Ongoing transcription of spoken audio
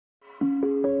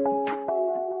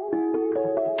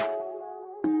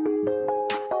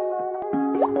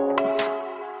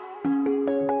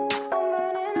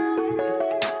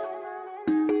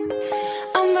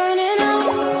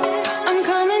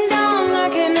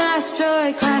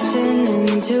asteroid crashing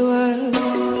into Earth.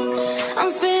 I'm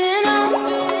spinning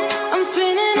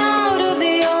out of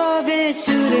the orbit,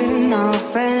 shooting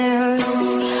off and it hurts.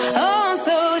 Oh, I'm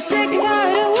so sick and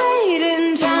tired of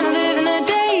waiting, trying to live in a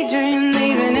daydream,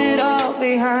 leaving it all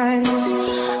behind.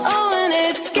 Oh, and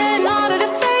it's getting harder to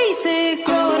face it,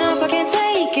 growing up I can't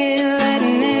take it,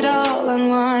 letting it all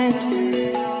unwind.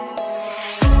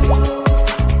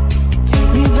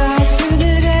 Take me back to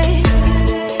the day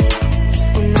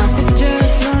when I could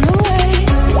just run away.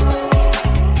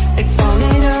 It's all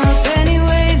made up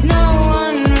anyways, no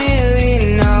one really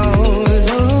knows.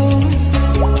 Oh,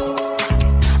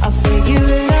 I'll figure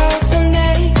it out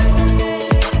someday.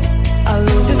 I'll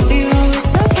lose a few,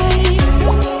 it's okay.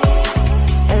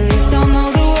 At least I'll know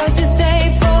the words to say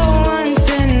for once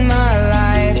in my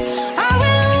life. I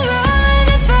will run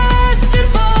as fast and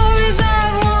far as I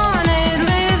wanted,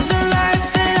 live the life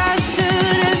that I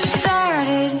should have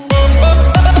started.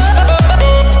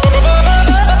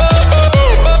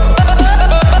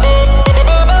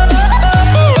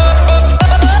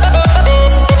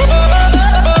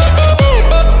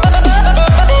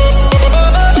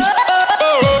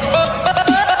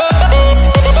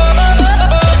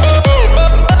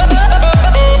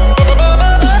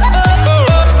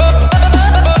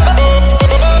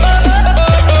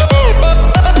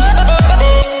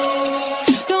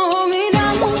 Don't hold me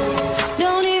down,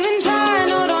 don't even try,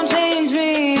 no, don't change me.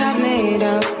 I've made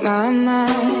up my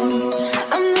mind.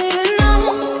 I'm living now,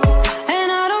 and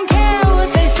I don't care what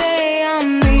they say, I'm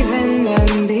leaving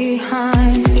them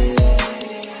behind.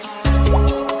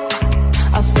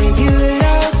 I'll figure it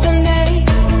out someday.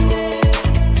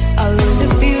 I'll lose a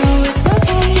few, it's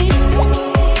okay.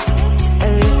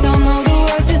 At least I'll know the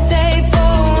words to say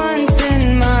for once in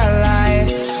my life.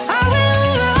 I will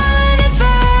run as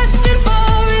fast and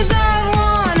far as I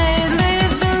wanted,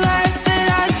 live the life that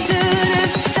I should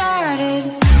have started.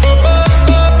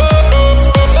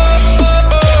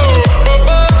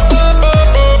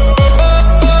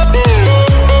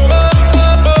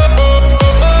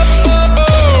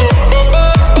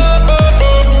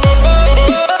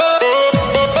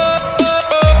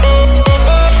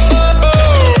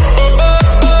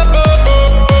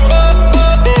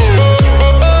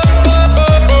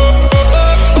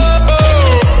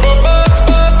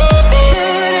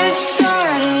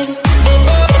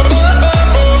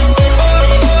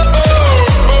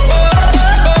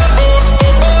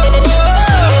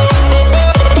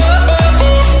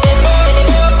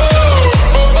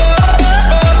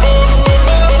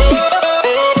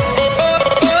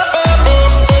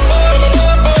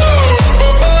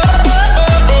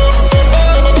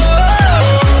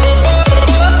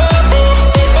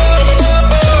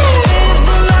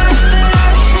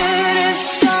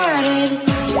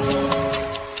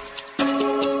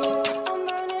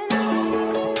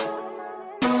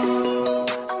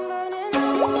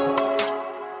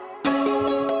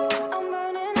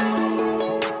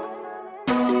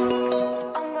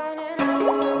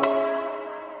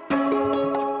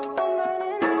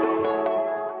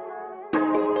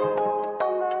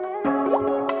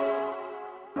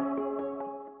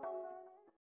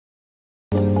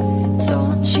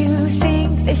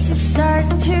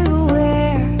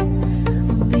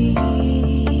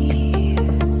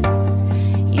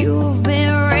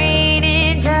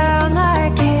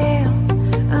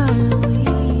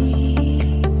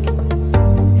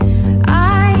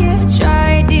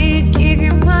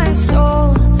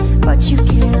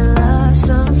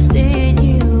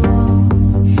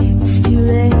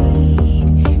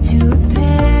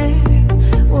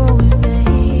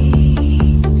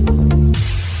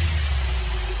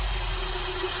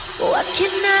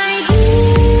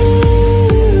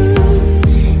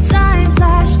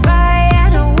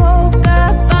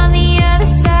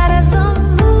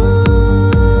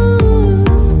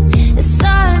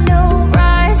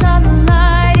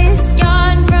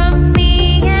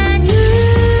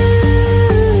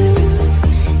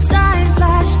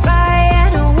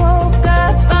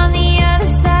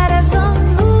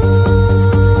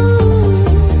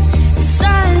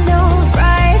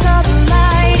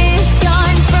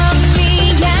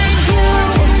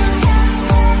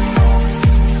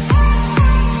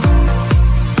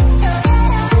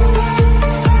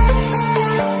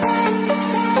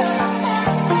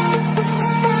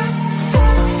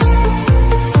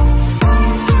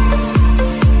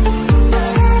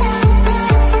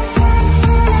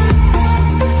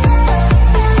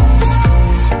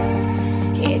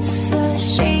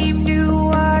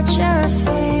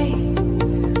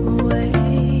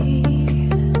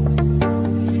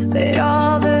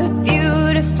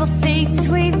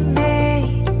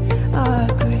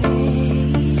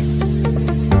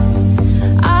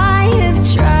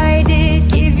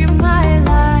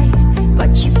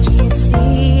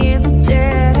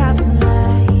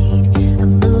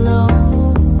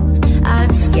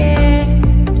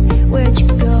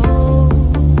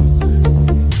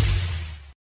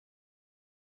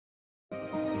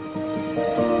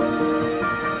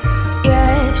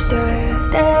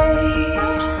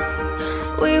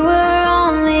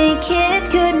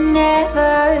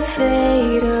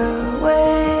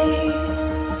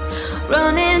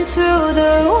 running through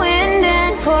the wind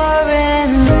and pouring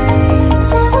rain.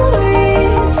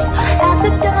 Memories at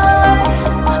the door,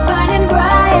 burning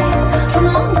bright from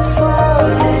long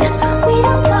before. We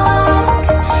don't talk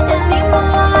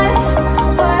anymore.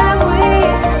 What are we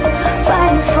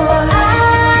fighting for?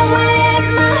 I went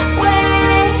my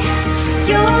way,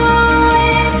 you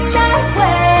went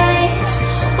sideways.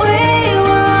 We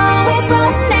were always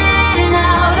running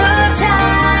out of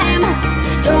time.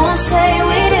 Don't say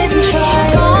we didn't try.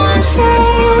 Don't say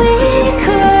we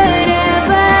could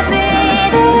ever be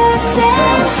the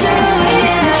same. So we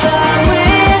didn't try.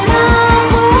 We're not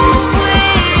what we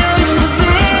used to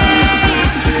be.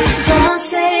 Don't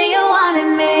say you wanted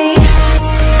me.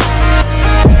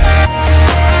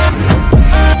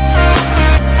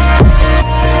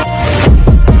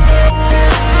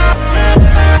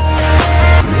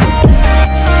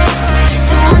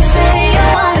 Don't say you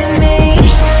wanted me.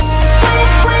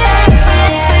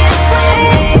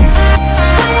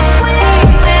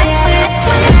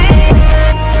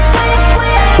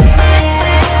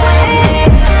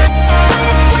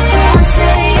 Don't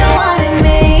say you wanted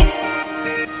me.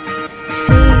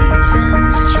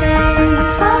 Seasons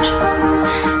change.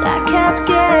 I kept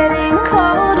getting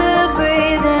colder,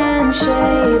 breathing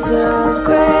shades of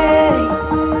gray.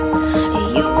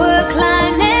 You were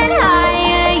climbing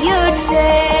higher, you'd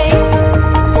say.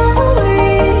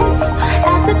 Memories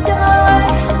at the door,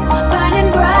 burning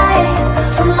bright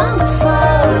from long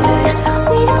before.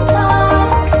 We don't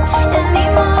talk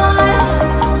anymore.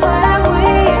 What are we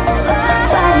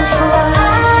fighting for?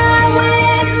 I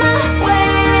went my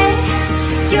way,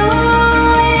 you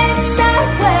went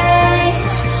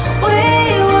sideways. We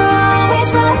were always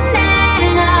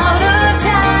running out of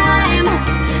time.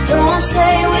 Don't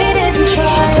say we didn't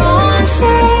try. Don't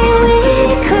say we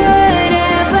could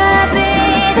ever be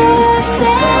the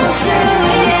same. So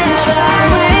we didn't try.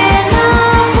 We're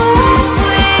not what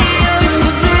we used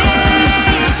to be.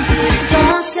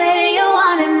 Don't say you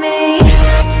wanted me.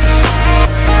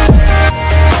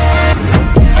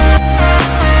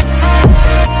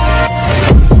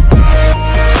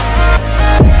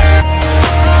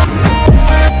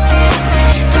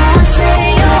 Don't say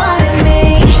you wanted me.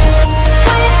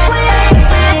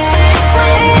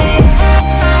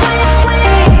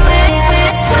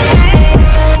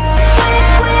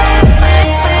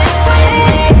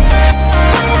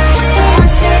 Don't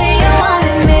say you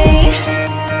wanted me.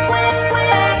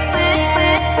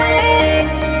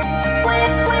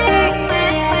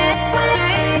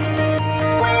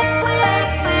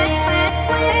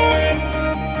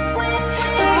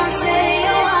 Don't say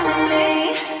you wanted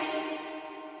me.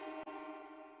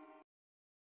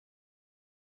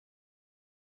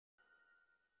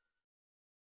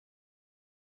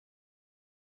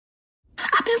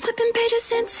 I've been flipping pages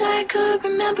since I could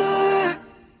remember.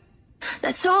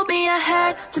 That told me I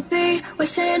had to be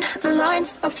within the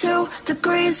lines of 2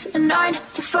 degrees and 9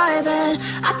 to 5. And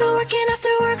I've been working after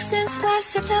work since last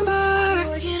September.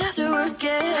 Working after work,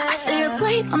 yeah. I stay up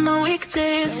late on the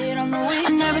weekdays. I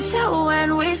never tell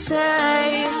when we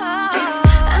say.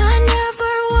 I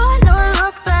never wanna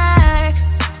look back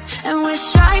and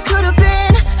wish I could have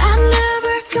been. I'm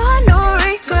never gonna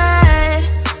regret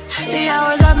the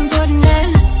hours I've been putting in.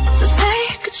 So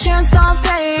take a chance on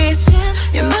faith.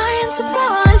 Your mind's a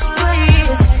bonus,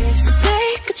 please. So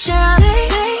take a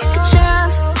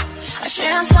chance, a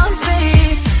chance on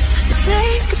faith. So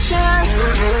take a chance,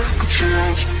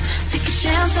 take a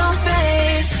chance on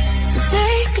faith. So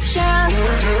take a chance.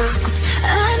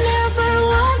 I never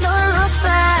wanna look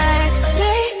back.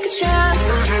 Take a chance,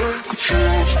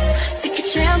 take a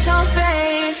chance on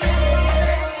faith.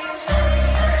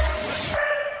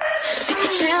 Take a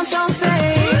chance on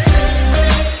faith.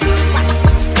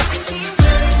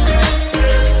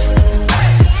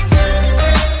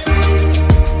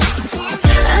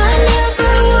 I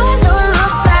never wanna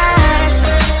look back.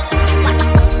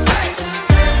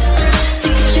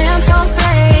 Take a chance on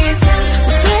faith.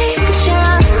 So take a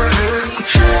chance.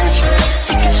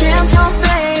 Take a chance on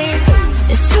faith.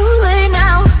 It's too late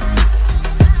now.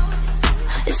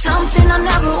 It's something I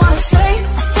never wanna say.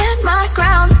 I stand my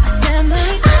ground. I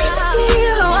need to be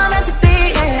who I'm meant to be.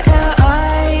 Yeah,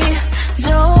 I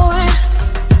don't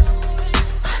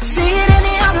see it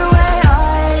any other way.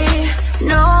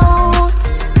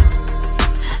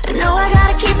 I know I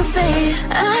gotta keep the faith.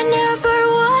 I never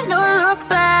wanna look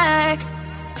back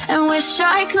and wish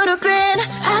I could have been.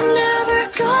 I'm never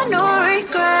gonna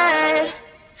regret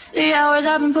the hours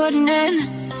I've been putting in.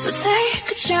 So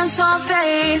take a chance on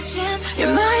faith.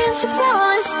 Your mind's a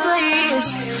bonus, please.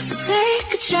 So take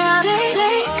a chance,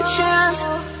 take a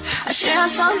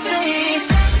chance on faith.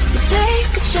 So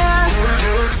take a chance.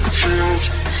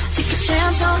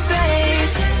 chance on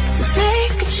faith, so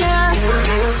take a chance.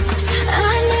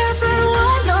 I never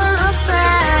wanna look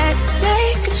back.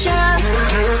 Take a chance.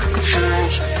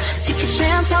 Take a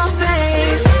chance on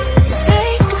faith, so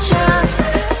take a chance.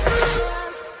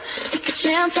 Take a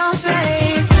chance on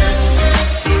faith.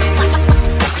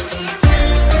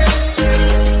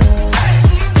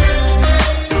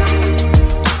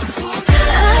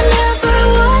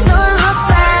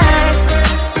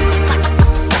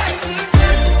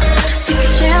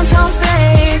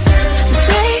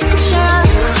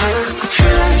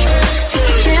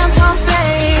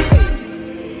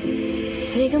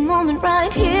 Take a moment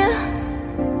right here,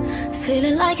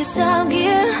 feeling like it's out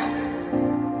gear.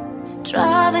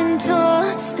 Driving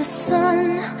towards the sun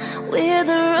with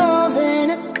a rose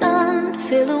and a gun.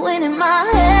 Feel the wind in my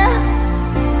hair,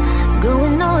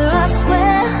 going nowhere I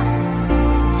swear.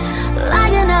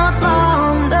 Like an outlaw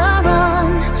on the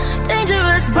run,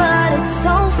 dangerous but it's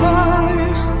so fun.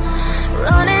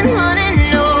 Running, running,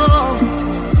 no.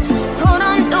 Hold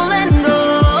on, don't let go.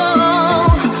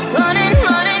 Running,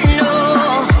 running, no.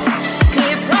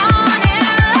 Keep running.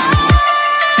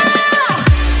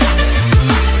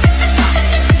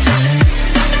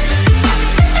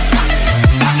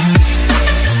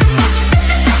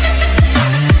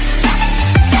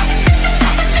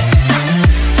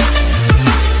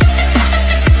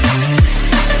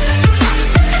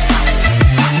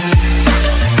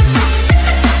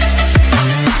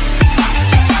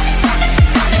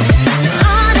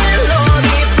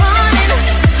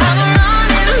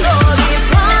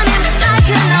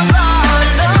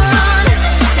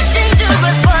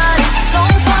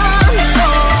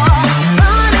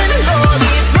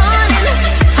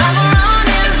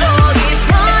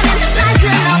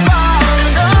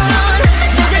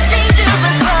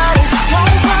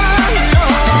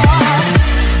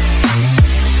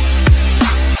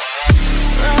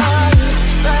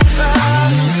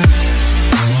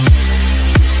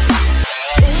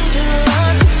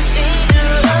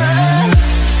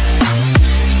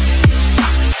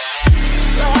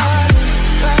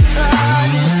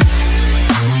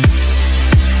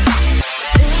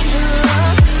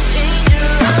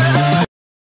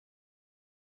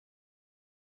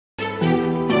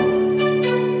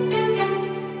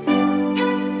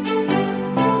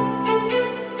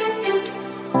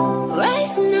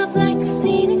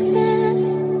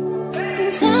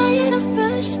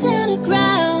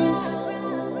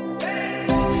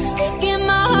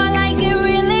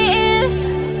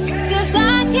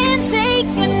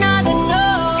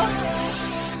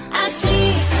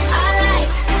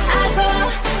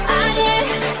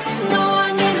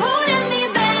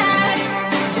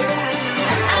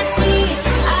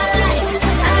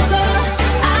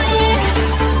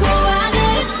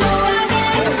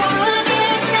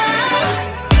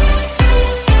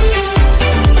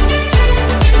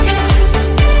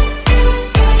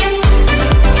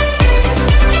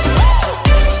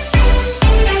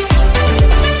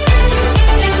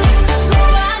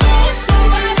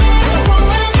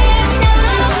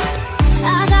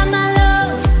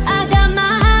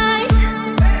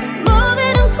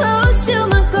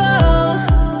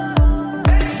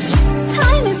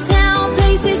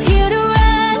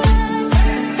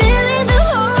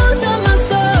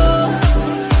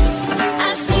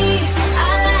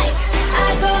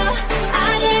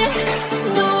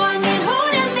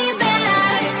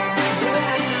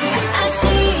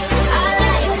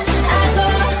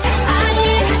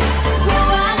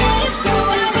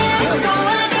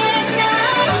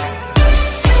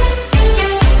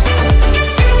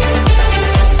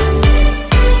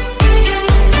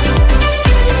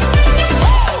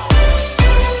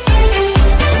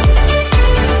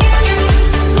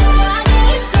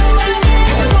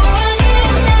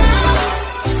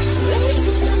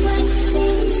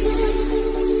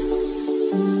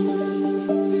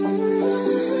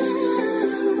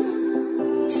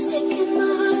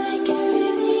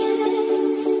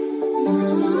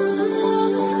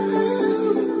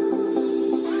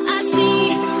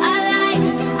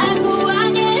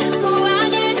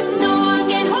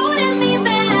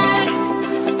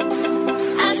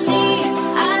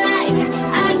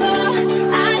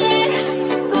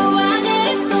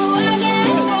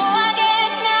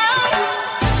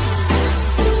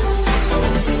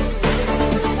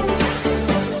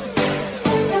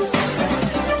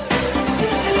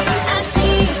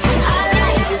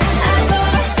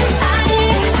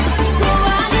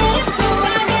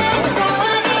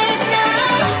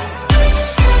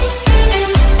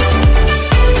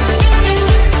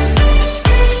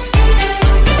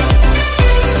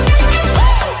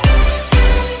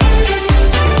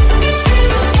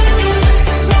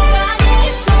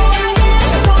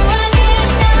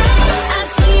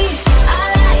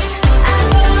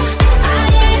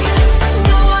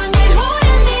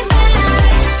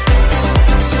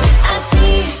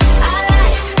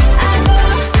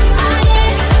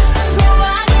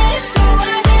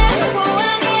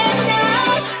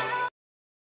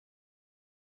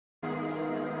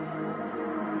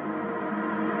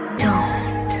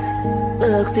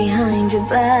 find you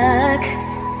back.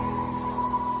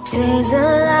 Chase a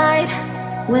light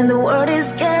when the world is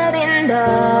getting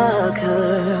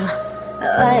darker.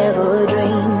 I have a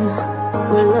dream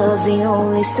where love's the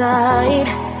only side.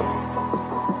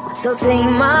 So take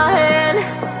my hand,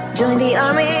 join the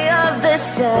army of the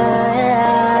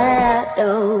shadows.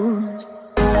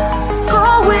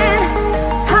 Going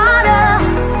harder,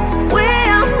 we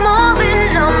are more than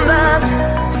numbers,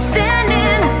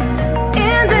 standing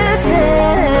in this hate.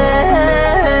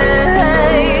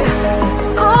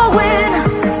 Going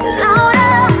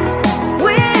louder,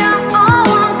 we are all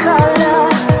one color,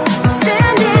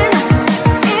 standing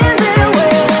in their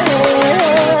way.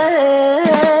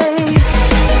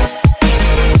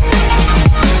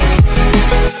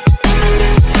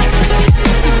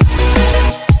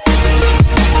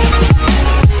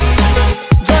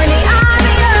 Join the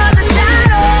army of the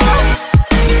shadows.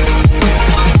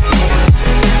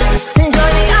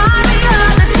 Join the army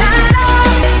of the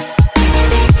shadows.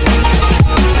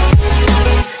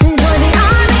 Join the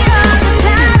army of the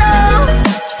shadows.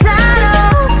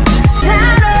 Shadows,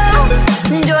 shadows.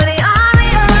 Join the army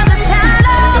of the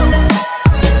shadows.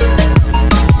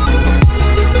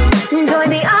 Join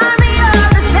the army of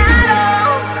the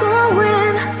shadows.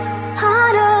 Going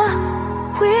harder,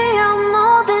 we are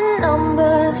more than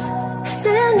numbers,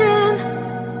 standing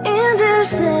in their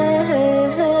shade.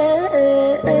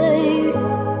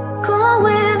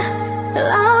 Going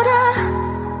louder,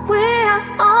 we are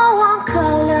all one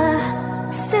color,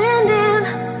 standing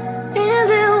in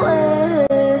their way.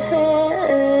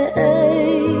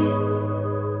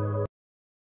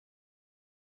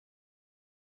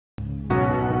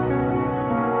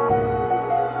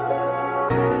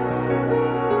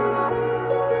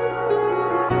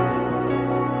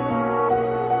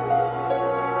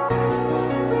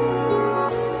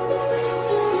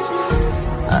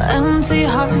 Empty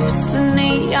hearts and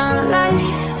neon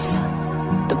lights,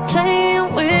 they're playing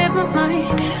with my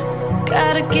mind.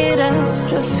 Gotta get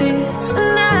out of here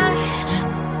tonight.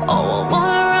 Oh, I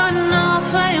wanna run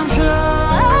off and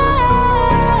fly.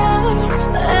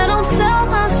 And I'll tell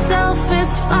myself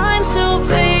it's fine to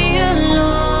be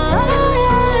alone,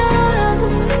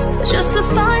 just to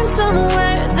find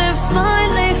somewhere that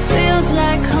finally feels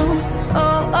like home.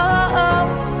 Oh, oh, oh.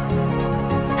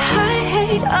 I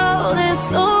hate all this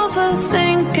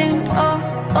overthinking. Oh,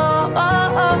 oh,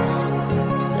 oh, oh.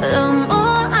 The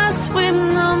more I swim,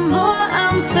 the more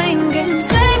I'm sinking.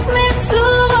 Take me to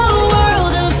a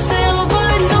world of silver.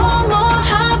 No more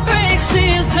heartbreaks,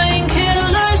 tears,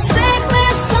 painkillers. Take me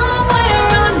somewhere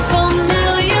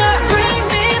unfamiliar. Bring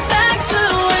me back to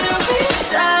where we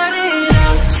started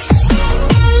out.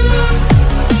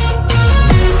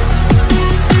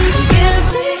 Get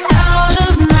me out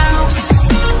of now,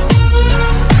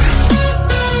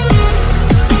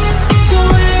 to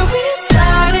where we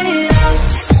started out.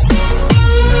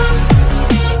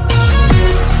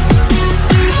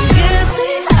 Get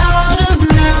me out of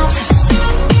now,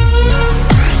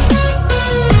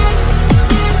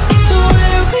 to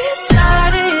where we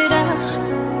started out.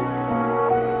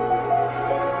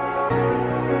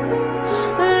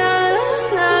 La la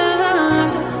la la la,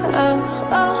 oh,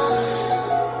 oh.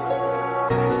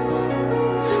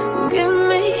 Get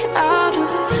me out of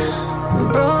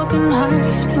broken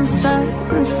hearts and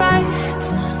starting fights,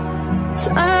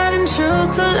 turning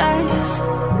truth to lies.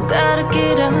 Gotta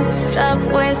get up, stop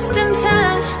wasting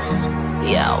time.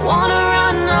 Yeah, I wanna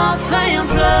run off and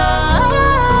fly.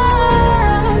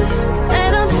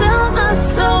 And I'll tell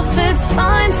myself it's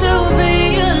fine to be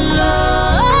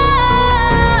alone,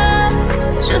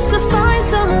 just to find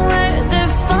somewhere that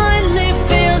finally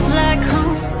feels like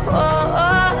home. Oh,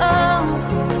 oh, oh.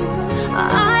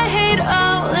 I hate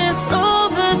all this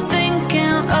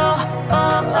overthinking. Oh,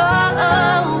 oh, oh,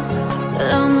 oh.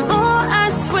 The more I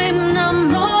swim, the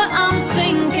more I'm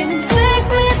sinking. Take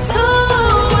me to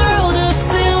a world of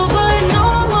silver. No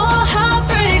more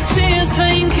heartbreaks,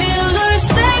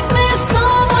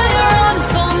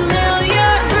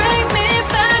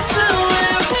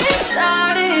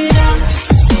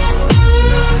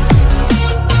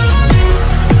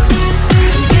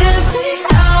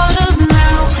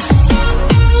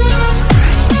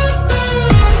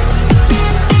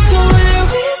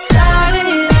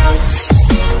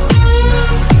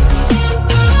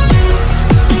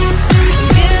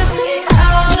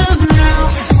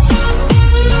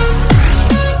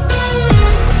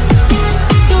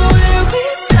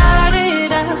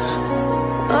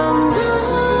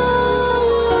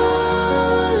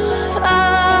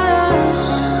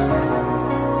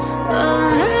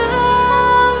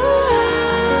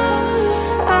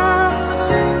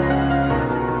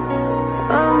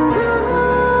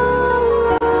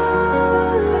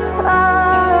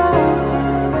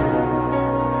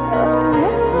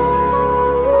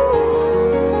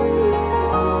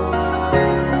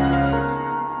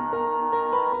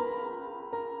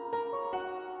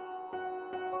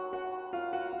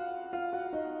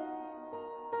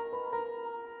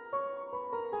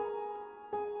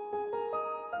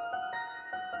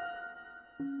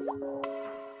 Every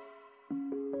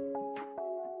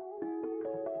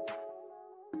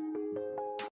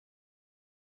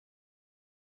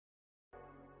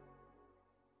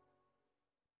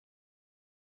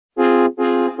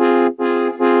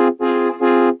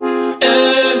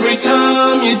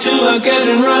time you two are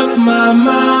getting rough, my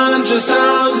mind just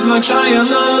sounds like Shia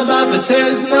LaBeouf. It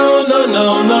says no, no,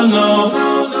 no, no,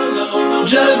 no,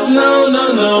 just no,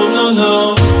 no, no, no,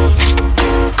 no.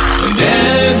 And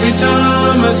every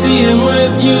time I see him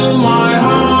with you, my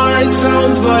heart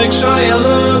sounds like Shia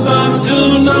LaBeouf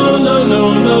too. No, no,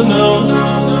 no, no, no, no,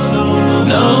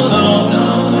 no, no,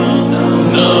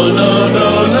 no, no,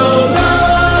 no, no.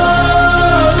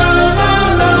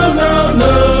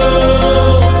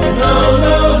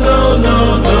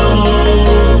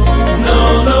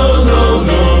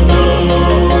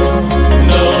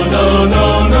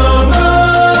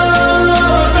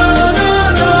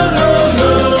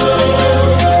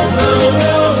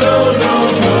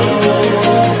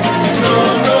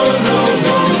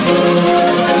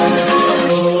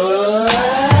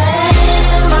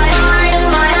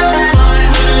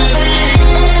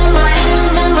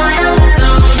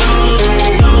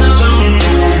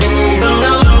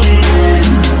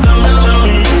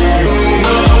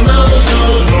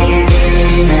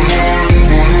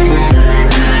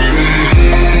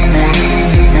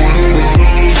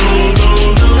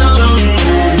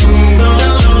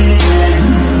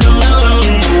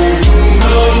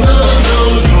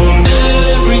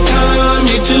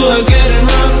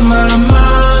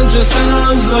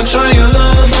 Shia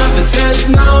LaBeouf, it says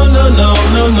no, no, no,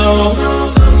 no, no,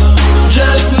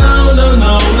 just no, no,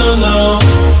 no, no, no.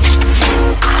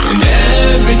 And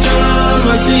every time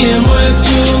I see him with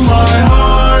you, my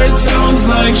heart sounds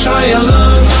like Shia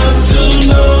LaBeouf too.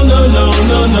 No, no, no,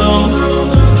 no, no,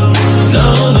 no,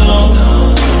 no, no,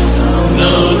 no,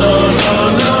 no,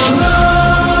 no.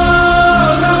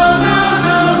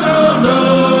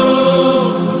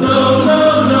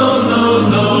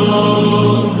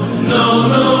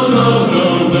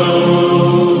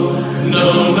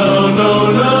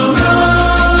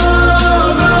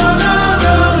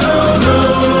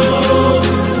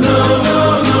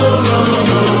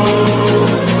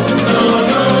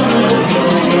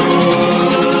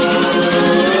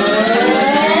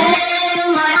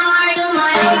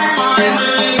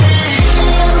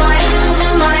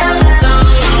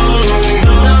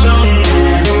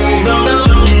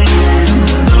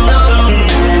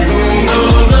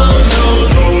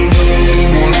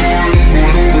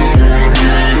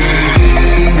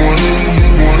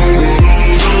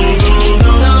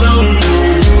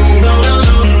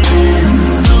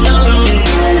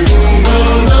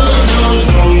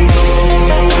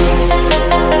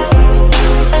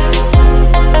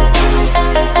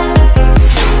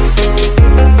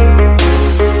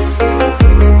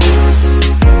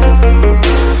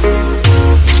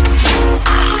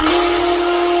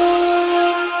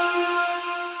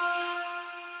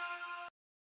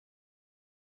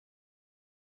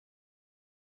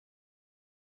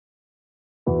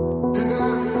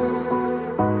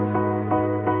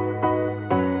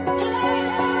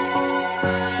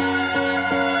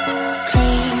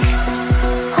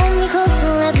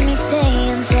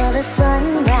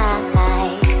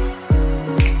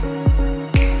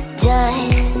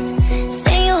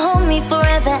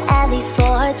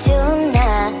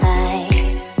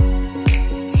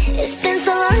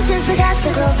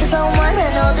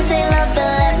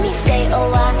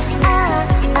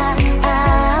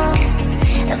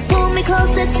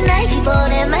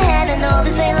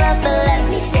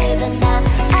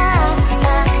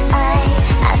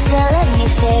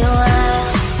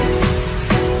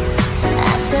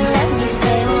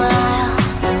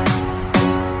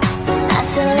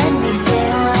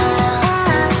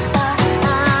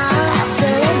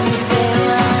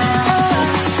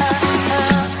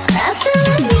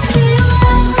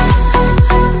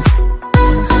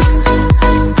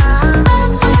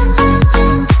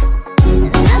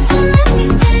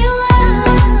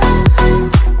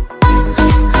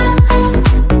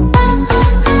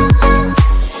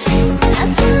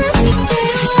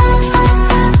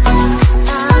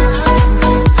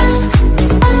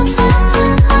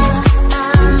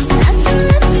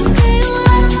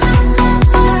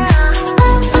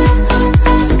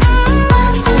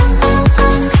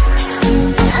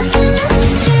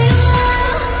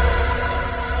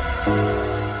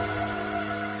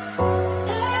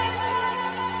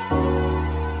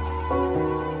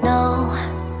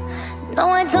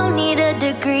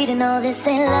 degree to know this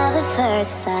ain't love at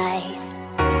first sight.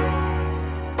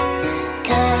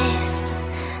 'Cause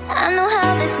I know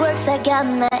how this works, I got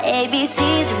my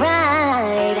ABCs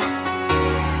right.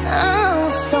 Oh,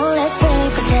 so let's play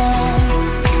pretend.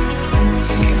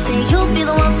 Say you'll be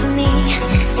the one for me.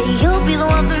 Say you'll be the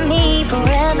one for me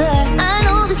forever. I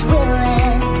know this will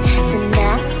end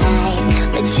tonight,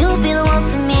 but you'll be the one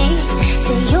for me.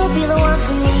 Say you'll be the one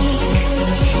for me.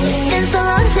 It's been so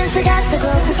long since I got so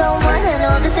close to someone. I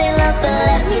know this ain't love, but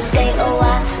let me stay.